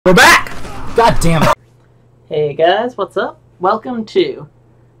We're back! God damn it. Hey guys, what's up? Welcome to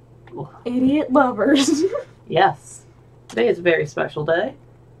Idiot Lovers. Yes. Today is a very special day.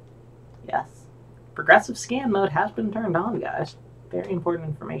 Yes. Progressive scan mode has been turned on, guys. Very important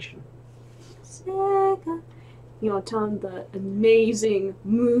information. Sega. You want to tell them the amazing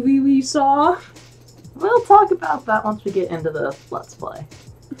movie we saw? We'll talk about that once we get into the Let's Play.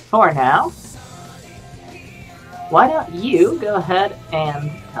 For now, why don't you go ahead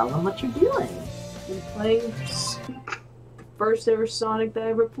and tell them what you're doing? We played the first ever Sonic that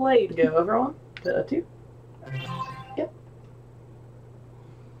I ever played. Go over one, two. Yep.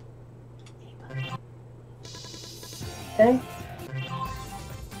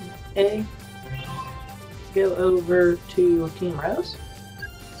 A. Go over to Team Rose.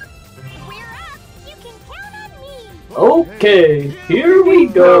 We're up! You can count on me! Okay, here we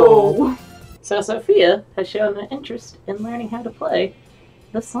go! So Sophia has shown an interest in learning how to play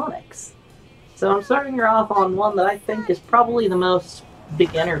the Sonics. So I'm starting her off on one that I think is probably the most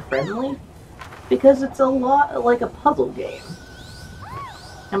beginner-friendly, because it's a lot like a puzzle game.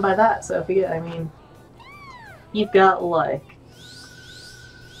 And by that, Sophia, I mean, you've got, like,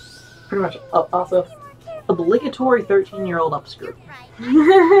 pretty much also obligatory 13-year-old upskirt.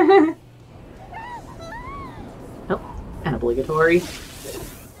 Nope, an obligatory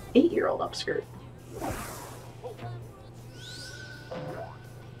 8-year-old upskirt.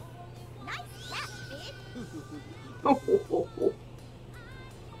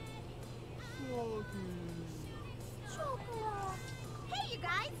 Hey, you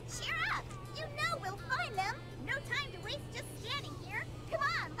guys! Cheer up! You know we'll find them! No time to waste just standing here! Come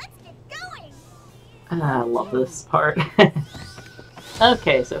on, let's get going! I love this part.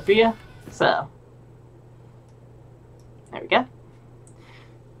 Okay, Sophia. So, there we go.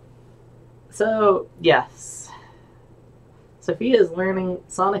 So, yes. Sophia is learning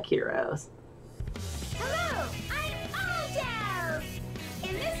Sonic Heroes. Hello! I'm All-Down!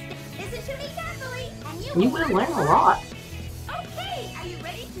 In this, listen to me carefully, and You will learn a lot. Okay, are you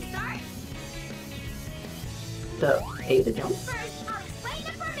ready to start? So, A to jump. First, I'll explain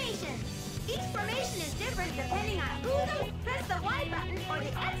the formation. Each formation is different depending on who press the Y button or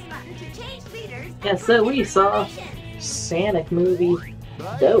the X button to change leaders. Yeah, so we saw Sonic movie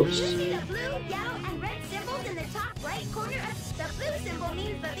Dose. You see the blue, yellow, and red symbols in the top right corner? The blue symbol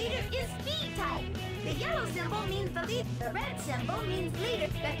means the leader is speed type. The yellow symbol means the lead. The red symbol means leader.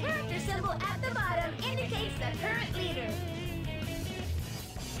 The character symbol at the bottom indicates the current leader.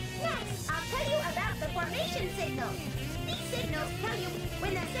 Next, I'll tell you about the formation signals. These signals tell you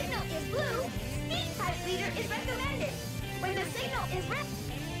when the signal is blue, speed type leader is recommended. When the signal is red.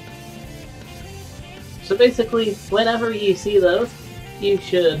 So basically, whenever you see those, you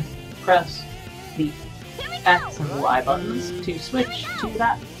should press the X and Y buttons to switch to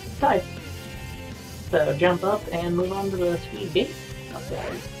that type. So jump up and move on to the speed gate up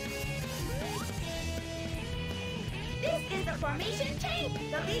there. This is the formation change.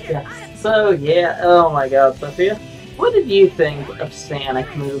 The leader Yeah. So yeah, oh my god, Sophia. What did you think of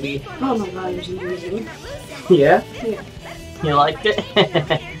Sonic movie? Oh my god, it was amazing. Yeah? Yeah. You liked it?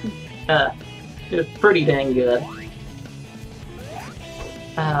 It was pretty dang good.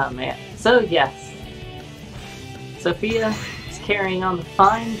 Ah man. So yes. Sophia is carrying on the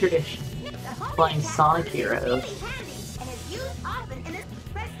fine tradition of playing Sonic Heroes.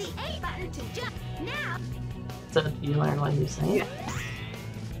 So did you learn what he was saying?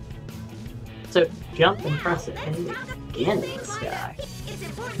 So jump and press it and begin in the sky.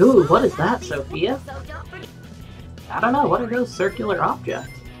 Ooh, what is that, Sophia? I don't know, what are those circular objects?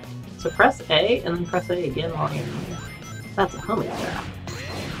 So press A and then press A again while you're in here. That's a homing attack.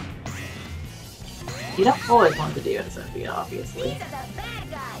 You don't always want to do it, Sophia, obviously.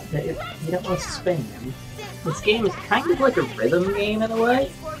 You don't want to spam. This game is kind of like a rhythm game in a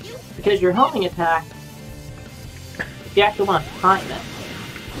way, because your homing attack, you actually want to time it.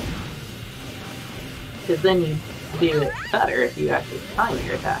 Because then you do it better if you actually time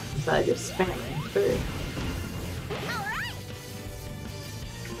your attack instead of just spamming through.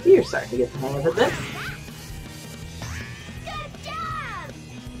 You're starting to get the hang of it then. Good job!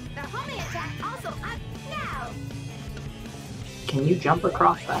 The homing attack also up now. Can you jump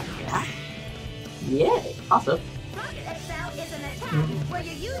across that gap? Yay! Awesome. Rocket Excel is an attack where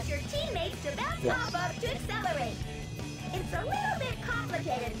you use your teammates to bounce off of to accelerate. It's a little bit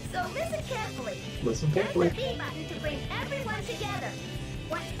complicated, so listen carefully. Listen carefully. Press the B button to bring everyone together.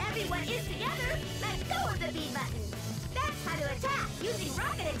 Once everyone is together, let go of the B button. That's how to attack using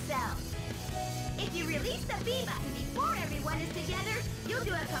Rocket Excel. If you release the B button before everyone is together, you'll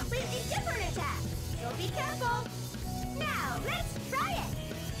do a completely different attack. So be careful. Now, let's try it.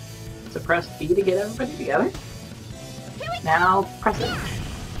 So press B to get everybody together. Now press it.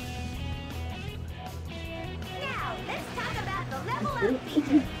 Now, let's talk about the level up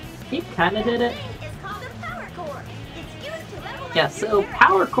feature. You kinda did it. It's called a power core. It's used to level up Yeah, so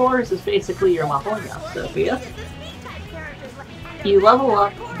power cores is basically your leveling up, Sophia. You level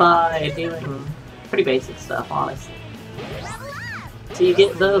up by doing pretty basic stuff, honestly. So you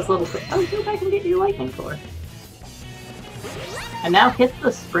get those little... Oh, go back and get your lightning core. And now hit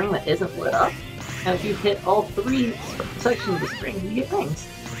the spring that isn't lit up. And if you hit all 3 sections of the spring, you get rings.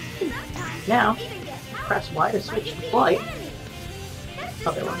 Now, press Y to switch to flight.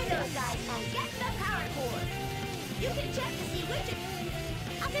 Oh, there one.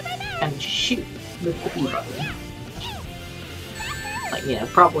 And shoot with the B button. Like, yeah,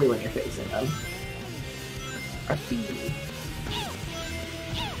 probably when you're facing them. Press B.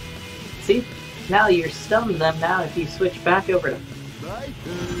 See? Now you're stunned them. Now if you switch back over to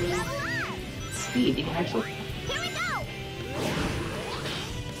speed, you can actually...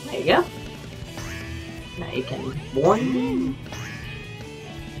 There you go. Now you can... One...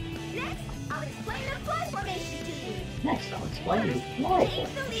 Next, I'll explain the fly Change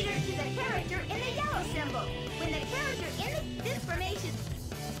the leader to the character in the yellow symbol. When the character in this formation...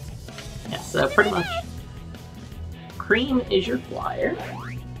 Yeah, so pretty much... Cream is your flyer.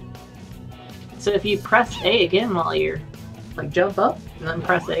 So if you press A again while you're... Like, jump up, and then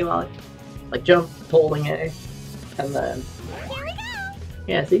press A while... Like, jump holding A. And then... Here we go!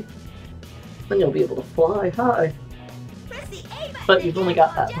 Yeah, see? Then you'll be able to fly high. Press the A button. But you've only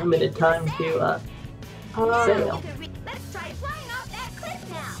got that limited time to, sail. Let's try flying off that cliff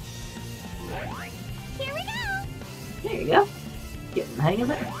now. Here we go! There you go. Getting the hang of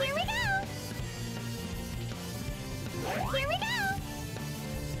it. Here we go! Here we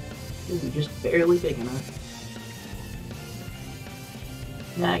go! Ooh, just barely big enough.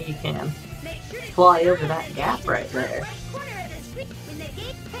 Now you can Make sure to fly over that gap right there. left corner of the screen. When the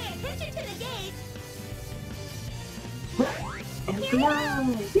gate, pay attention to the gate. And fly!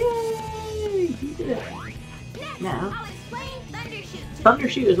 Yay! You did it. Next, Now, I'll explain Thundershoot.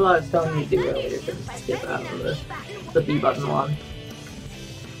 Thundershoot is what I was telling you to do earlier. To skip out of the B button one.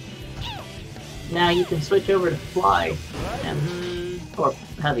 Now you can switch over to fly and or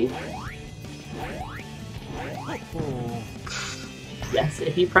heavy. Yes,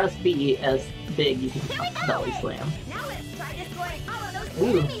 if you press B as big, you can belly slam. Now let's try destroying all of those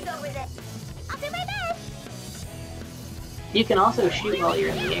Ooh. enemies over there. I'll do my best. You can also shoot while you're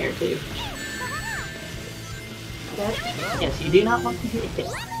in the air too. Yes, you do not want to get hit.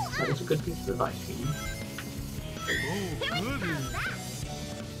 That is a good piece of advice for you.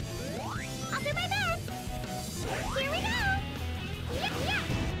 I'll do my best. Here we go. Yeah.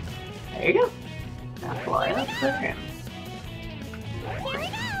 There you go. Now fly up there. Here we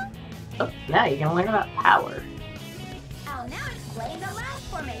go. Oh, now you can learn about power. I'll now explain the last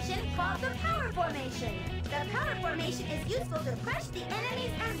formation called the power formation. The power formation is useful to crush the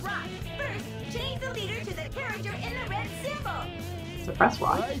enemies and rocks. First, change the leader to the character in the red symbol. So press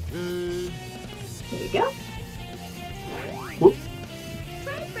Y. There you go. Whoop.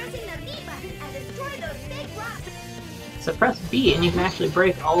 Try pressing the B button and destroy those big rocks. So press B and you can actually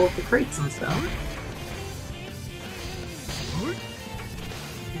break all of the crates and stuff.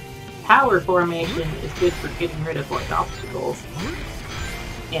 Power formation is good for getting rid of like obstacles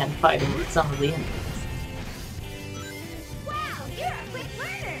and fighting some of the enemies. Wow, you're a quick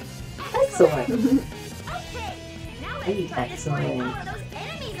learner. Excellent. Okay, now Hey, let's try destroying all excellent. of those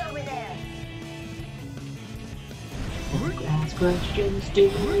enemies over there. Ask questions to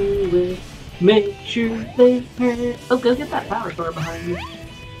it. Make sure they hurt. Oh, go get that power core behind you.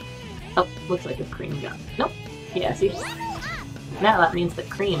 Oh, looks like a cream gun. Nope. Yeah, see? Now that means that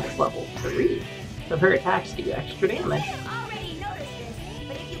Cream is level 3, so her attacks do extra damage. You already noticed this,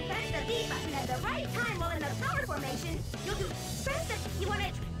 but if you press the B button at the right time while in the power formation, you'll do press the you want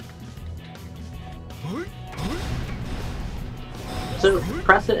to So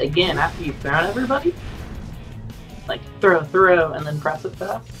press it again after you've thrown everybody. Like throw, and then press it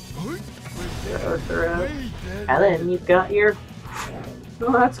fast. Throw. And then you've got your...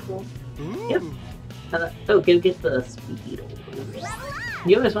 Oh, that's cool. Yep. Oh, go get the speed.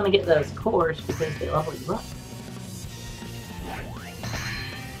 You always want to get those cores because they level you up.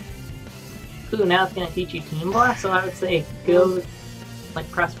 Ooh, now it's going to teach you Team Blast, so I would say go, like,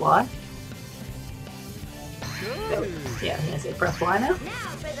 press Y. Go. Yeah, I'm going to say press Y now. now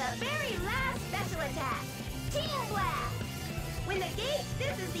for the very last special attack, Team Blast. When the gate,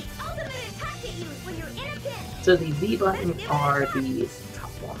 this is the ultimate attack to use when you're in a pit. So the Z buttons are these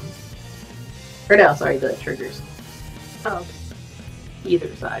top ones. Or no, sorry, the triggers. Oh.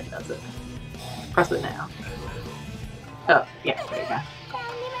 Either side does it. Press it now. Oh, yeah, there you go.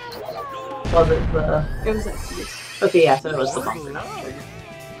 Was it the... It was X. Okay, yeah, so it was the bumper, not the trigger.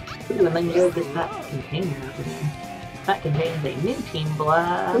 Ooh, and then you go get that container over there. That contains a new Team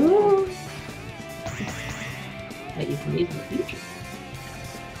Blast that you can use in the future.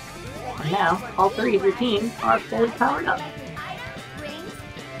 And now, all three of your team are fully powered up.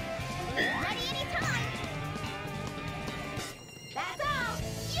 That's all.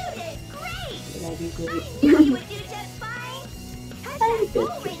 You did great. Did I do great? You would do just fine. Touch I that did bull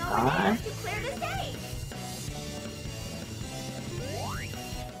ring just over there fine. to clear the stage.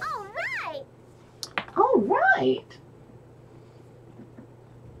 All right. Alright!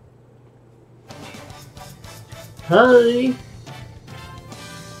 Hi!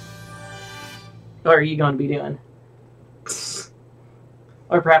 What are you going to be doing?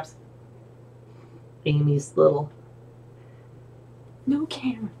 Or perhaps Amy's little... No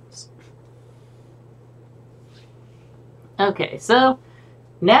cameras. Okay, so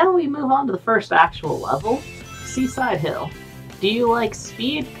now we move on to the first actual level, Seaside Hill. Do you like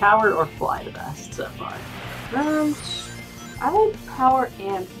speed, power, or fly the best so far? I like power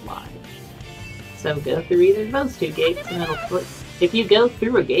and fly. So go through either of those two gates and it'll put... If you go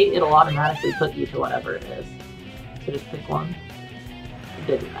through a gate, it'll automatically put you to whatever it is. So just pick one. It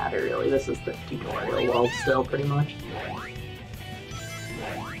didn't matter really, this is the tutorial world still pretty much.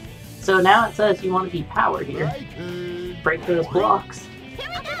 So now it says you want to be powered here. Break those blocks. Here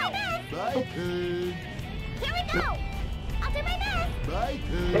we go. Here we go. I'll do my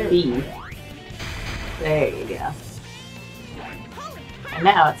best. B. There you go. And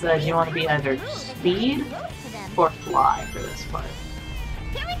now it says you want to be either speed or fly for this part.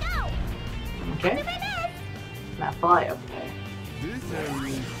 Here we go. Okay? Now fly over there. This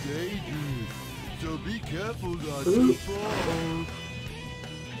area is dangerous, so be careful not Ooh. to fall.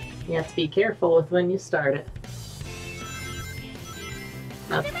 You have to be careful with when you start it.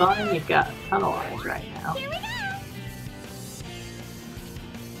 That's fine, you've got a ton of lines right now. Here we go.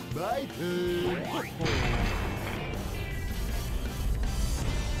 My turn.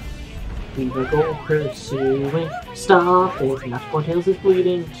 We will go pursuing. Stop it. Not Tails is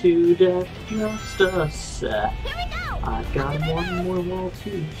bleeding to death. Just a sec. Here we go. I've got one more wall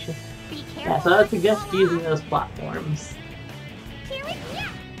to check. Be careful. Yeah, so I'd suggest using those platforms. Here we go.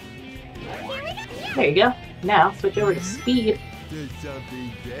 Here we go. There you go. Now switch over to speed, There's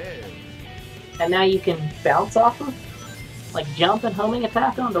something there. and now you can bounce off of, like jump and homing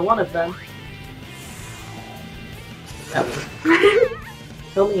attack onto one of them. Oh.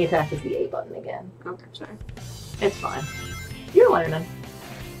 Homing attack is the A button again. Okay, sorry. It's fine. You're learning.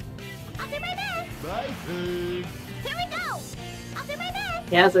 I'll do my best. My turn. Here we go. I'll do my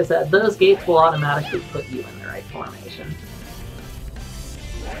best. Yeah, as I said, those gates will automatically put you in the right formation.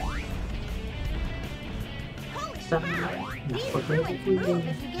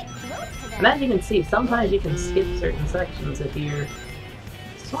 And as you can see, sometimes you can skip certain sections if you're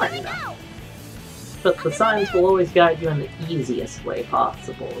smart enough. But the signs will always guide you in the easiest way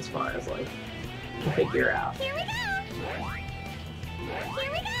possible as far as, like, to figure out. Here we go.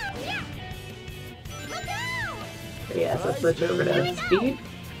 Here we go. Yeah. Look out. But yeah, so switch over to speed.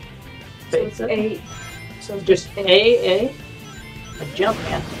 So it's Basic. A. So Just A, a jump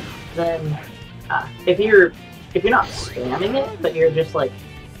man. Then, if you're not spamming it, but you're just like,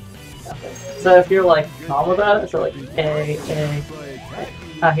 okay. So if you're like calm about it, so like A.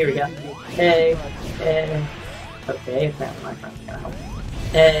 Here we go. A. Okay, apparently my friend's gonna help.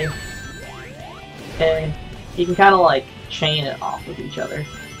 A. You can kind of like chain it off of each other.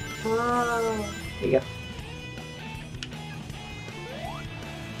 Oh. There you go.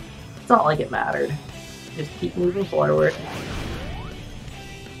 It's not like it mattered. Just keep moving forward.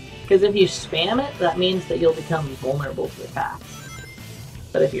 Because if you spam it, that means that you'll become vulnerable to attacks.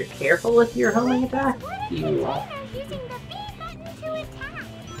 But if you're careful with your homing attack, you won't. Using the B button to attack.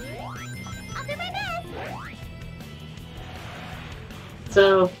 I'll do my best.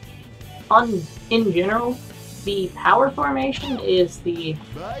 So, in general, the power formation is the,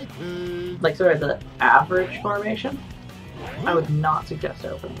 My turn. like, sort of the average formation. I would not suggest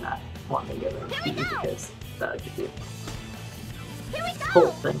opening that one to give it a key because that would be Here we a go.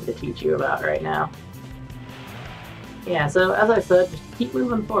 whole thing to teach you about right now. Yeah, so as I said, just keep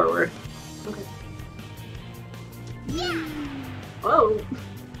moving forward. Okay. Yeah. Whoa.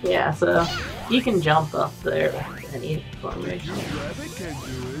 Yeah, so you can jump up there with any formation. Rabbit can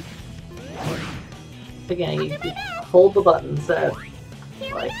do it. Again, you hold the button, so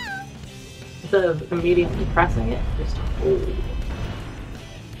like instead of immediately pressing it, just hold. Here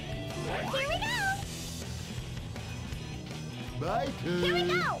we go. My Here we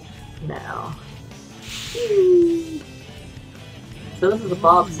turn. go! Now. So this is the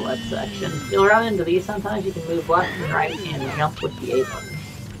bobsled section. You'll run into these sometimes. You can move left and right and jump with the A button.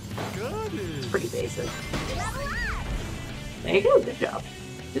 Got It's it. pretty basic. Level up! There you go, good job.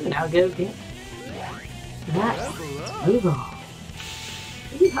 Ooh, now go get that. Level up. Move on.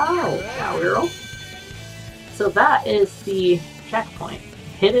 Yeehaw, cowgirl. So that is the checkpoint.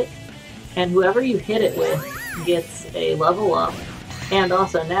 Hit it, and whoever you hit it with gets a level up. And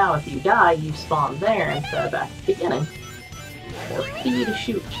also now, if you die, you spawn there instead of back at the beginning. Or B to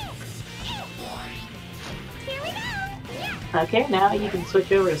shoot. Here we go! Okay, now you can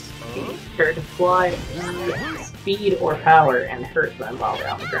switch over to speed, or to fly, speed or power, and hurt them while they're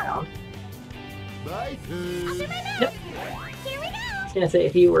on the ground. My turn. Yep. Here we go! I was gonna say,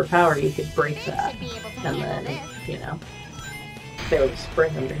 if you were power, you could break that, Should be able to and handle then, this. you know, they would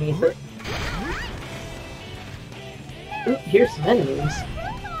spring underneath it. Ooh, here's some enemies.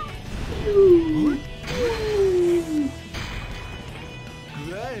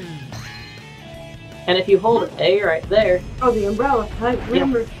 Grand. And if you hold A right there, Oh, the umbrella. I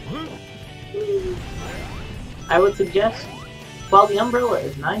remember. I would suggest, while the umbrella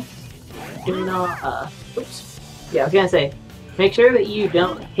is nice, do not, oops. Yeah, I was gonna say, make sure that you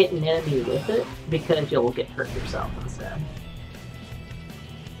don't hit an enemy with it, because you'll get hurt yourself instead.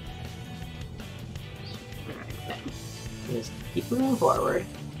 Just keep moving forward.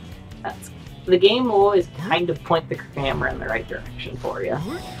 The game will always kind of point the camera in the right direction for you.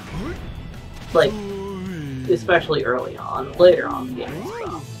 Like, especially early on. Later on, the game will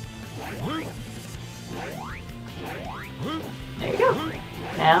stop. There you go.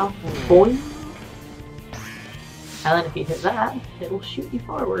 Now, boing. And then if you hit that, it'll shoot you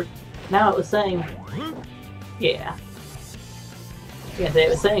forward. Now it was saying, yeah. Yeah, it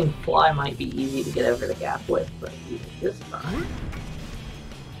was saying fly might be easy to get over the gap with, but you did this time.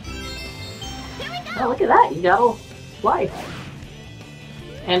 Oh, look at that, you got a life.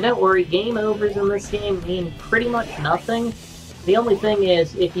 And don't worry, game overs in this game mean pretty much nothing. The only thing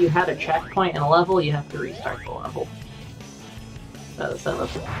is, if you had a checkpoint in a level, you have to restart the level. So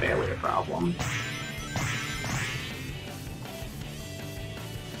that's barely a problem.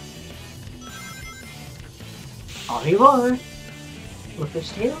 On you are! With the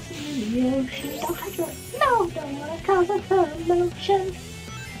tails in the ocean, don't touch it! No, don't wanna cause a commotion!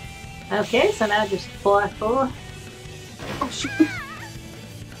 Okay, so now just fly forward. Oh, shoot.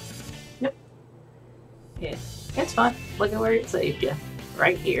 Yep. Yeah, it's fine. Look at where it saved you.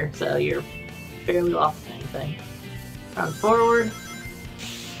 Right here, so you're barely lost anything. Run forward.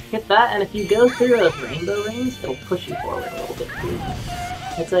 Hit that, and if you go through those rainbow rings, it'll push you forward a little bit too.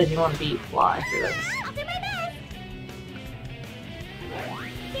 It says you want to beat fly for this. I'll do my best!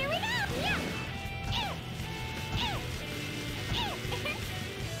 Here we go!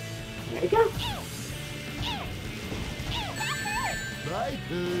 There you go. My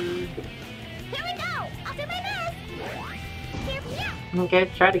turn. Here we go! I'll do my best! Here we go! Okay,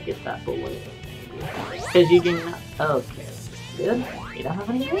 try to get that balloon. Because you do not. Okay, this is good. You don't have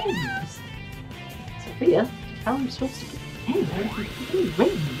any rings. Sophia, how am I supposed to get. Hey, where's the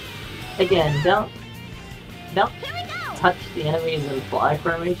ring? Again, don't Here we go! touch the enemies in fly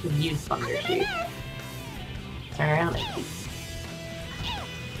formation. Use thunder shoot. Turn around and keep.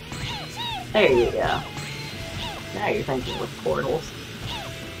 There you go. Now you're thinking with portals.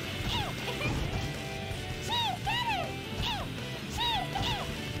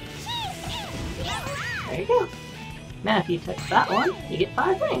 There you go. Now if you touch that one, you get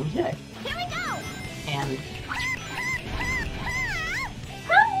 5 rings. Yeah. Here we go! And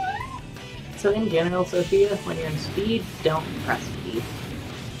so in general, Sophia, when you're in speed, don't press B.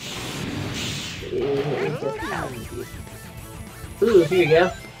 Ooh, here you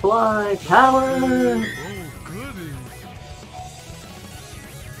go. Fly power! Oh, goody.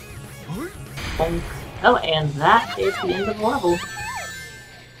 Bonk. Oh, and that is the end of the level.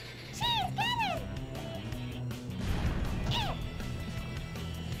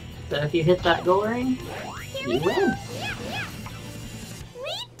 So if you hit that goal ring, you win.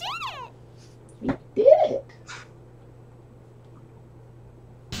 We did it! We did it!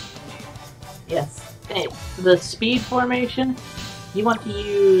 Yes. Hey, the speed formation, you want to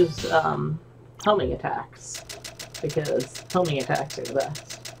use homing attacks, because homing attacks are the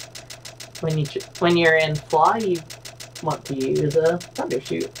best. When you're in fly, you want to use a thunder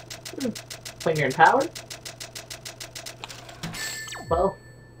shoot. When you're in power, well,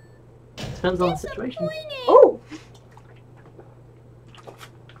 depends on the situation. Oh!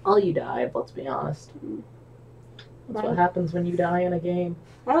 All you died, let's be honest. That's what happens when you die in a game.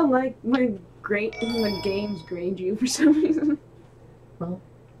 I don't like when games grade you for some reason. Well,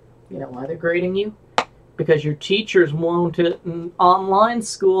 you know why they're grading you? Because your teachers won't it in online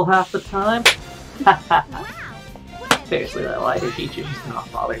school half the time. Seriously though, why do teachers just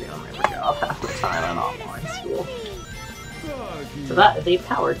not bother doing their job half the time in online school? So that is a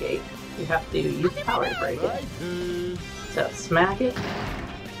power gate. You have to use power to break it. So smack it,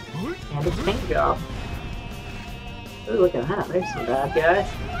 and it's paint job. Ooh, look at that, there's some bad guys.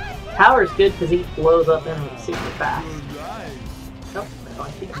 Power's good because he blows up enemies super fast. Nope, I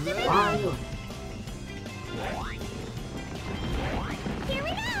think fly away. Here we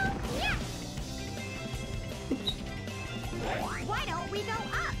go! Yeah! Why don't we go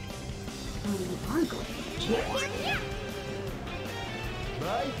up? Oh, I'm going to cheers. Yeah!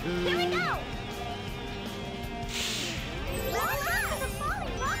 Here we go! Look at the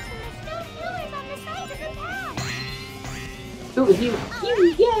falling rocks and the stone pillars on the sides of the path! Ooh, you,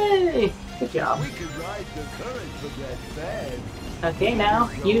 yay! Good job. We can ride the current from that fan. Okay, now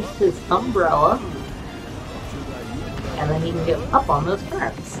use his umbrella, and then he can get up on those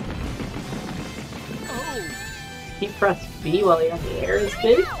currents. If you press B while you're in the air is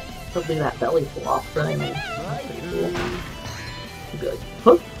good, he'll do that belly flop thing. That's pretty cool. He'll be like,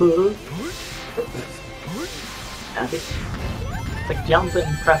 hook, hook. It's like jump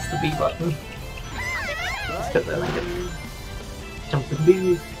and press the B button. Just because I like it. Jump and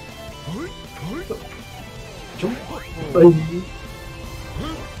B. Jump.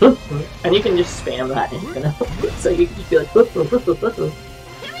 And you can just spam that infinitely. So you can be like, do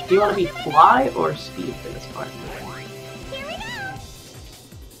you want to be fly or speed for this part? Here we go!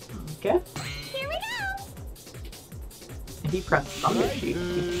 Okay. Here we go! If you press thunder shoot, you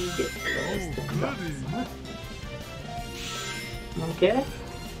can get those things up. Okay.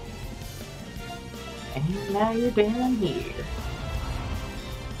 And now you're down here.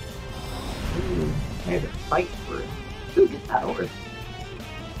 Ooh, there's a fight for. Ooh, get that orb.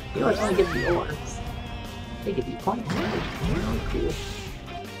 You always want to give the orbs. They give you points. Really cool.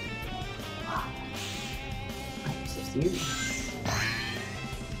 Wow. I'm so serious.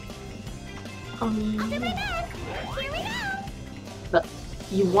 I'll do my best! Here we go! But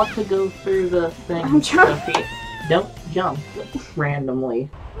you want to go through the thing, I'm trying. Sophie. Don't jump randomly.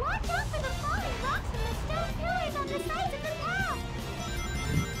 Watch out for the falling rocks and the stone pillars on the sides of the path!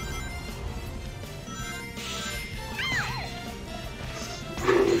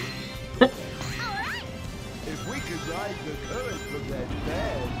 Alright! If we can ride the current from that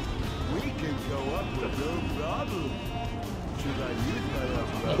fan, we can go up with no problem. Should I use my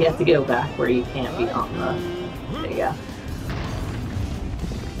umbrella? You have to go back where you can't be on the. There you go.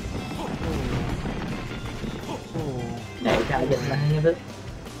 Now you gotta get in the hang of it.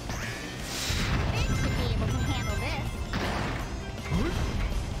 Ben should be able to handle this.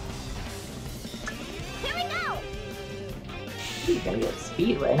 Here we go! You gotta get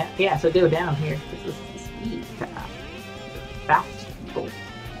speed right now. Yeah, so go down here. This is the speed path. Fast people.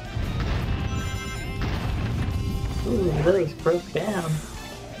 Ooh, those broke down.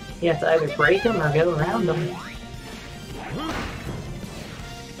 You have to either break them or go around them.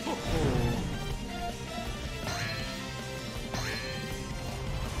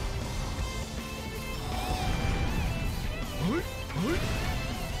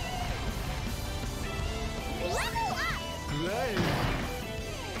 Level up! Great.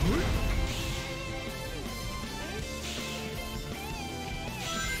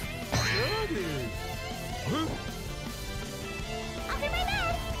 Got it. I'll do my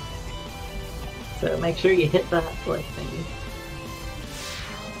best! So make sure you hit that like thingy.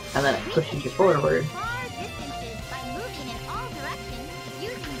 And then it pushes you forward. Far distances by moving in all directions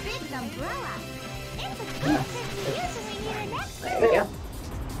using Big's umbrella. It's a cute Yes. trick to use when we need our next There we go.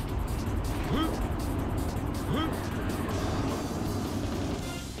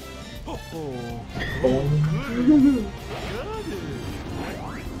 Boom.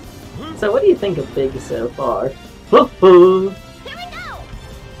 So what do you think of Big so far? Woohoo! Here we go!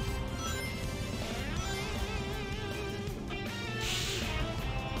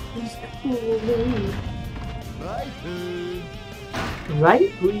 Right turn.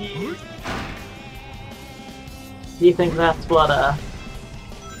 Right, please. Do you think that's what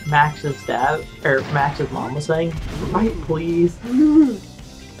Max's dad or Max's mom was saying? Right, please.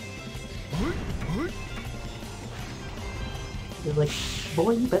 You're like,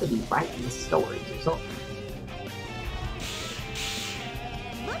 boy, you better be writing stories or something.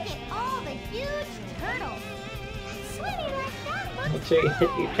 Look at all the huge turtles! Swimming like that, Make sure you hit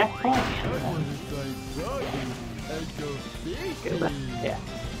your checkpoint and then go back. Yeah.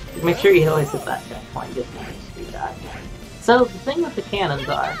 Make sure you always hit that checkpoint just in case you die. So the thing with the cannons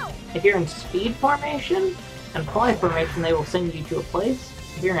are, if you're in speed formation, In fly formation, they will send you to a place.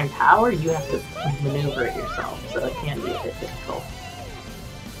 If you're in power, you have to maneuver it yourself, so it can be a bit difficult.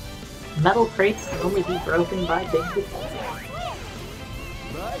 Metal crates can only be broken by big defenders.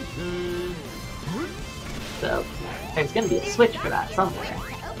 So, there's gonna be a switch for that somewhere.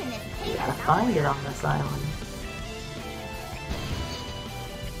 You gotta find it on this island.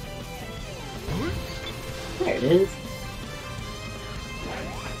 There it is.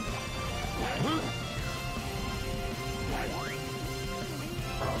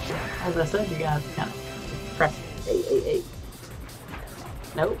 As I said, you gotta kind of press A.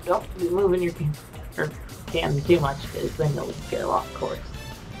 Nope, don't be moving your can too much, because then you'll get off course.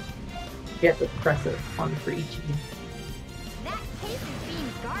 You have to press it one for each of you. That case is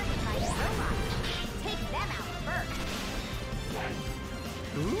being guarded by robots. Take them out first.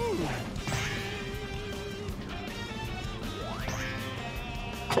 Ooh.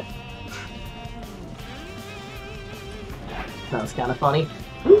 That was kind of funny.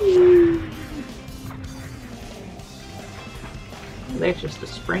 There's just a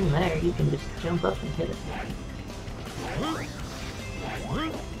spring there, you can just jump up and hit it.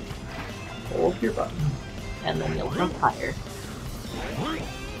 Hold your button, and then you'll jump higher.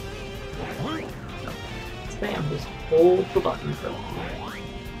 Spam, just hold the button for a while.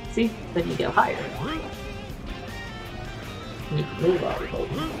 See? Then you go higher. And you can move while you're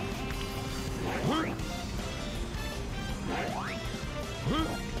holding it.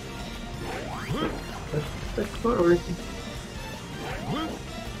 Push forward.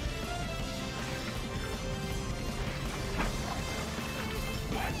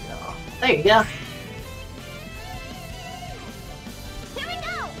 There you go. Here we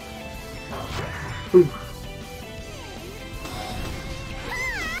go. Ooh.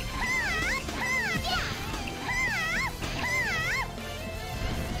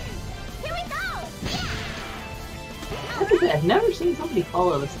 Here we go. I've never seen somebody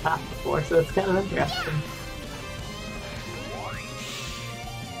follow this path before, so it's kind of interesting.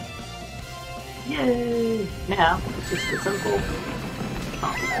 Yay! Now, it's just a simple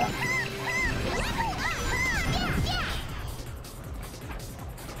combat.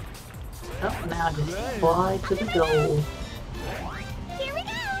 Oh, now just fly to the goal. Here we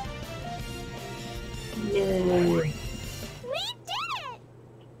go. Yay! We did it.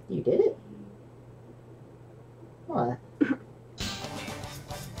 You did it? What? You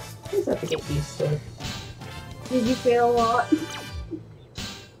just have to get used to it. Did you fail a lot?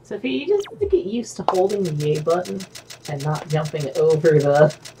 Sophia, you just have to get used to holding the A button and not jumping over the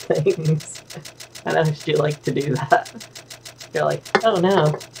things. I noticed you like to do that. You're like, oh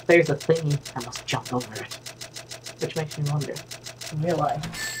no, there's a thingy, I must jump over it. Which makes me wonder, in real life,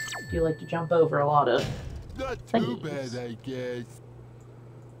 do you like to jump over a lot of Not too thingies? bad, I guess.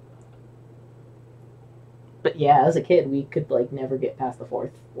 But yeah, as a kid, we could like never get past the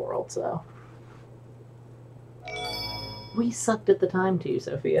 4th world, so. We sucked at the time too,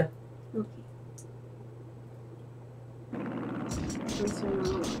 Sophia. Okay.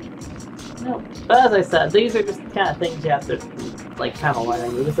 No. But as I said, these are just kind of things you have to, like, kind of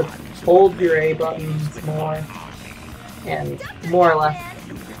learn. You just have to hold your A buttons more, and more or less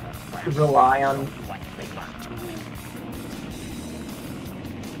rely on...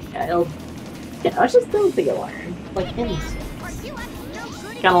 Yeah, it's just things that you learn. Like instinct.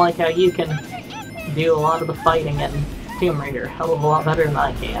 Kind of like how you can do a lot of the fighting in Tomb Raider a hell of a lot better than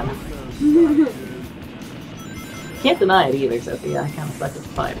I can. Can't deny it either, Sophia. I kind of suck at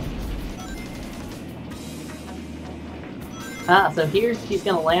fighting. So here she's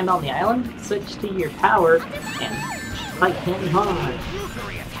gonna land on the island, switch to your power, and fight him hard.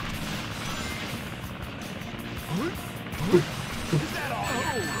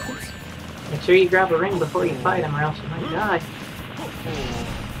 Make sure you grab a ring before you fight him, or else you might die.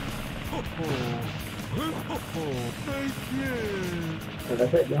 So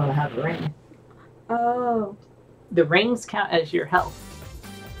that's it, you wanna have a ring. Oh. The rings count as your health.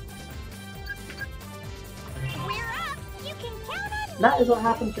 We're up. You can count on That is what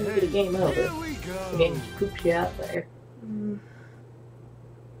happens when you get a game over. Here we The go. game just poops you out there. Mm,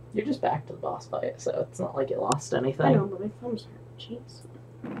 You're just back to the boss fight, so it's not like you lost anything. I know, but my thumbs hurt. Jeez.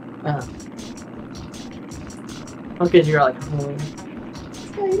 Well, because you're like, oh, you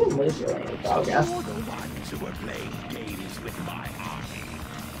didn't lose your lane of progress. You're the ones who are playing games with my army.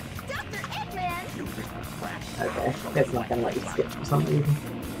 Dr. Eggman. Okay, it's not gonna let you skip for some reason.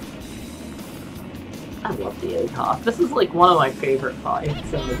 I love the ACOG. This is like one of my favorite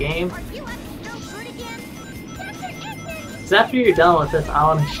fights in the game. Are you up to no good again? Dr. Eggman. So after you're done with this, I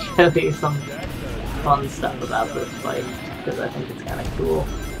want to show you some fun stuff about this fight, because I think it's kind of cool.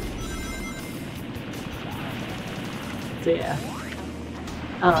 So yeah.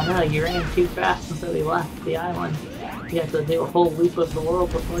 Oh no, you ran too fast and so we left the island. You have to do a whole loop of the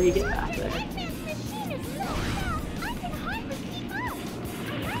world before you get back there.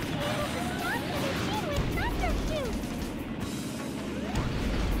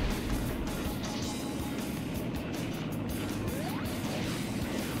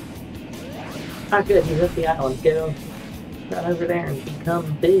 Oh good, he's at the island. Go run over there and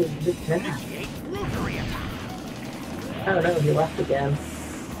become big. Oh no, he left again.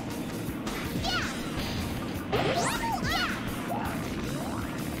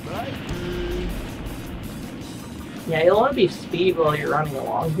 Yeah, you'll want to be speed while you're running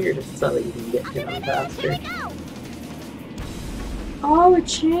along here just so that you can get to them faster. Oh, it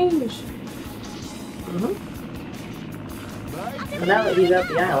changed. But now that he's at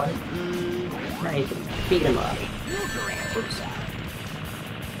the island, now you can beat him up.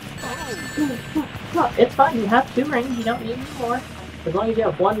 It's fine, you have 2 rings, you don't need any more. As long as you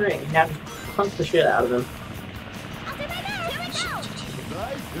have 1 ring, now just punch the shit out of him.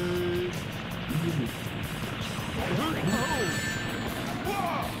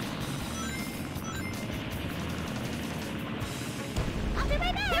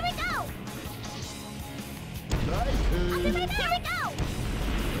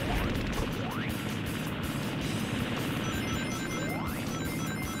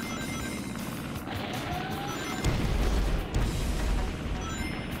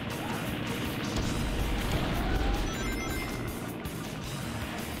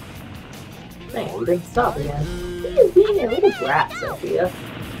 Dang, he didn't stop again. He's being a little brat, Sophia.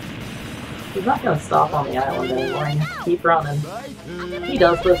 He's not gonna stop on the island anymore and keep running. He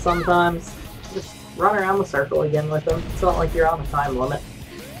does this sometimes. Just run around the circle again with him. It's not like you're on a time limit.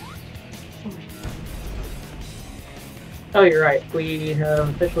 Oh, you're right. We have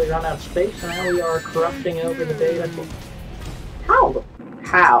officially run out of space, and now we are corrupting over the data. How?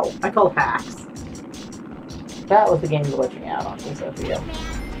 How? I call hacks. That was the game glitching out on you, Sophia.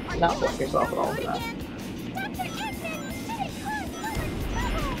 Not blame yourself at all for that. That's a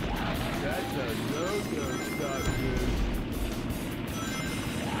no-go, Doctor.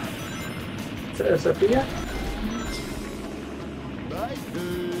 So, Sophia? Bye,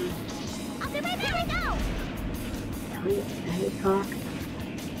 Any talk?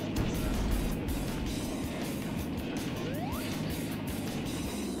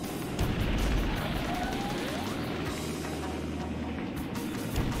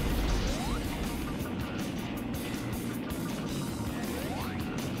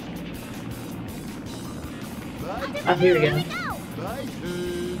 Oh, here we go.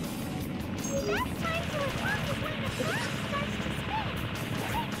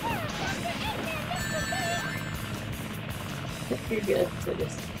 You're good. So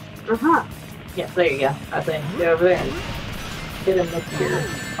just... Yeah, there you go. I think. Go over there and hit him with your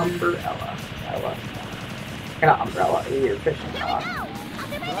umbrella. Or not umbrella, your fishing rod.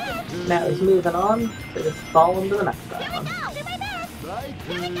 Now he's moving on, so just follow him to the next island.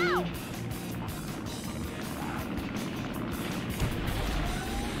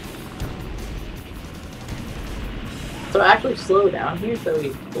 So actually slow down here so he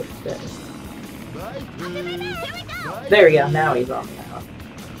will stay. There we go, now he's on the island.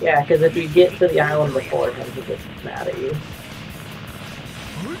 Yeah, because if you get to the island before him, he gets mad at you.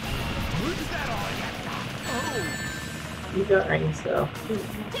 You got rings though.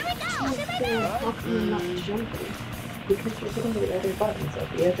 How come you're not jumping? Because you're hitting the other buttons,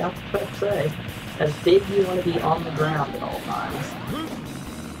 Sophia. Don't press A. As big you want to be on the ground at all times.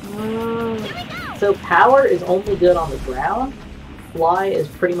 So power is only good on the ground, fly is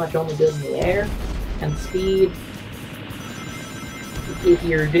pretty much only good in the air, and speed, if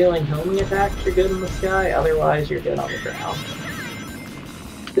you're doing homing attacks, you're good in the sky, otherwise you're good on the ground.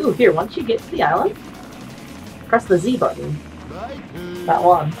 Ooh, here, once you get to the island, press the Z button. That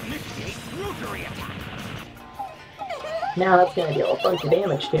one. Now that's going to deal a bunch of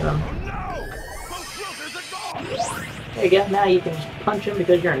damage to him. There you go, now you can punch him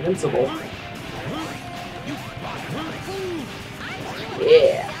because you're invincible.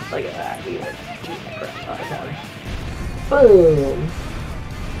 Yeah, look at that. He was cheating the crap out of him. Boom!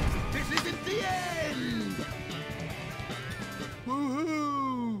 This isn't the end!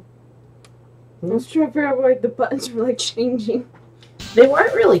 Woohoo! I was trying to figure out why the buttons were like changing. They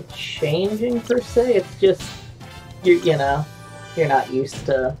weren't really changing per se, it's just, you know, you're not used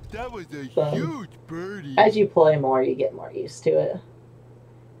to That was a them. huge birdie. As you play more, you get more used to it.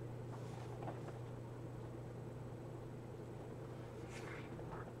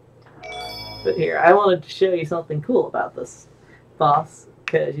 But here, I wanted to show you something cool about this boss,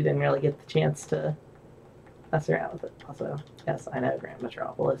 because you didn't really get the chance to mess around with it. Also, yes, I know, Grand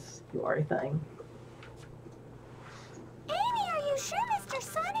Metropolis, you are a thing. Amy, are you sure Mr.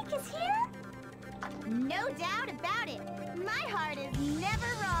 Sonic is here? No doubt about it. My heart is never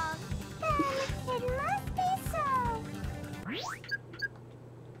wrong. Then it must be so.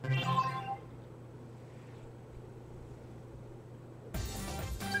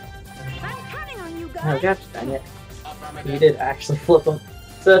 I'm counting on you guys. Oh gosh, dang it. You did actually flip them.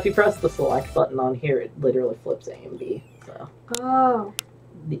 So if you press the select button on here, it literally flips A and B. So Oh.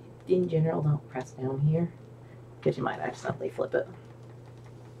 in general, don't press down here, because you might accidentally flip it.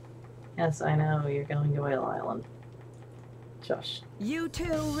 Yes, I know, you're going to Whale Island. Shush. You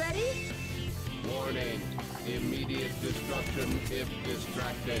two ready? Warning. Immediate destruction if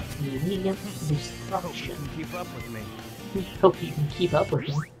distracted. Immediate destruction. Keep up with me. Hope you can keep up with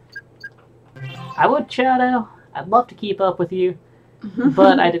me. I would, Shadow. I'd love to keep up with you,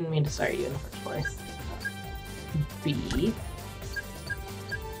 but I didn't mean to start you in the first place. B.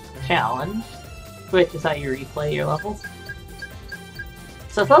 Challenge, which is how you replay your levels.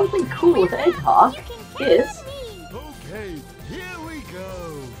 So something cool with Egg Hawk You can count is... on me. Okay, here we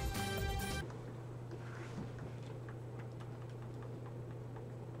go.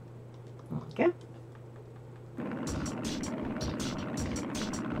 Okay.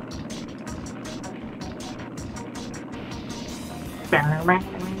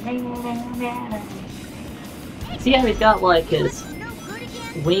 See how he's got like his No good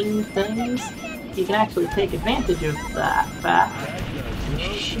again. wing things? You can actually take advantage of that fact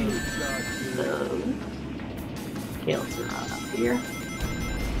and shoot those. Okay, let's run up here.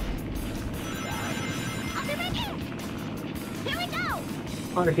 I'll be right in. Here we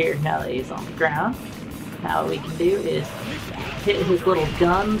go. Over here, now that he's on the ground. Now what we can do is hit his little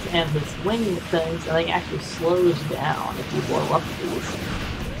guns and his wing things, and they actually slows down if you blow up these.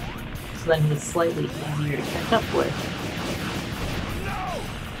 So then he's slightly easier to catch up with.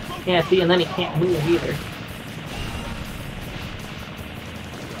 Yeah, see, and then he can't move either.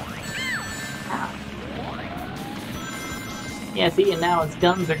 Ow. Yeah, see, and now his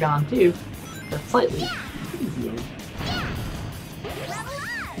guns are gone too. So it's slightly easier.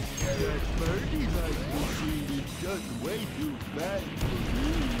 That birdie like machine is just way too fast for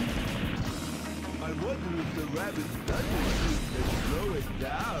me. I wonder if the rabbit's thunder can slow it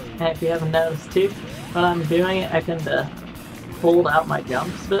down. And if you haven't noticed too, when I'm doing it, I tend to hold out my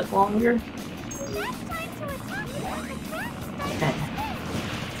jumps a bit longer. Okay.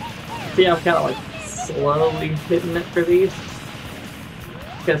 See, I'm kind of like slowly hitting it for these.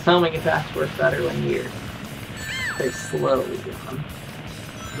 Because homing attacks work better when you're very slowly doing them.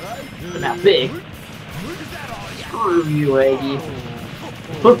 But now big. Screw you, Eggy.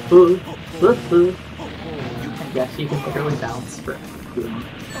 Hoo-hoo. Hoo-hoo. I guess you can literally bounce for good.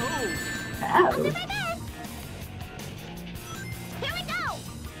 Ow. Here we go.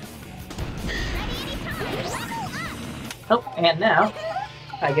 Ready anytime. Oh, and now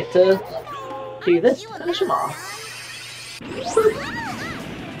I get to do this to finish him off.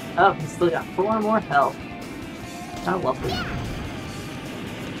 Oh, he's still got 4 more health. How lovely. And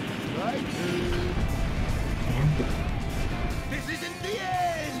This isn't the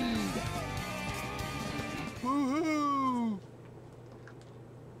end! Woohoo!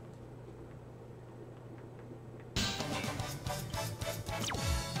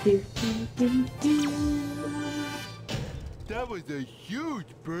 That was a huge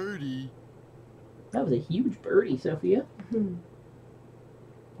birdie. that was a huge birdie, Sophia. Hmm.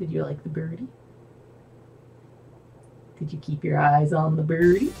 Did you like the birdie? Did you keep your eyes on the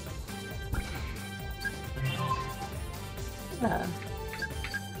birdie?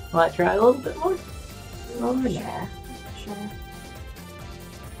 Want to try a little bit more? Oh, nah. Sure.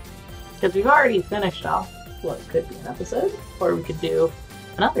 Because we've already finished off what could be an episode, or we could do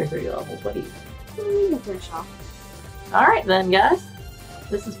another 3 levels. What do you think? We can finish off. Alright then, guys.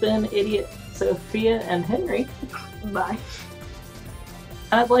 This has been Idiot Sophia and Henry. Bye.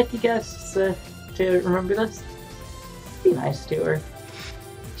 And I'd like you guys to remember this. Be nice to her.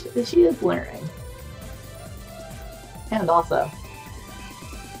 She is learning. And also,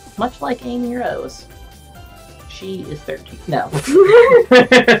 much like Amy Rose, she is 13. No.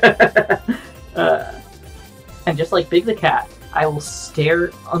 And just like Big the Cat, I will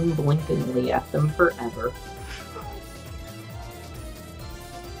stare unblinkingly at them forever.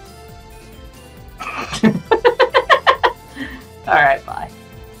 Alright, bye.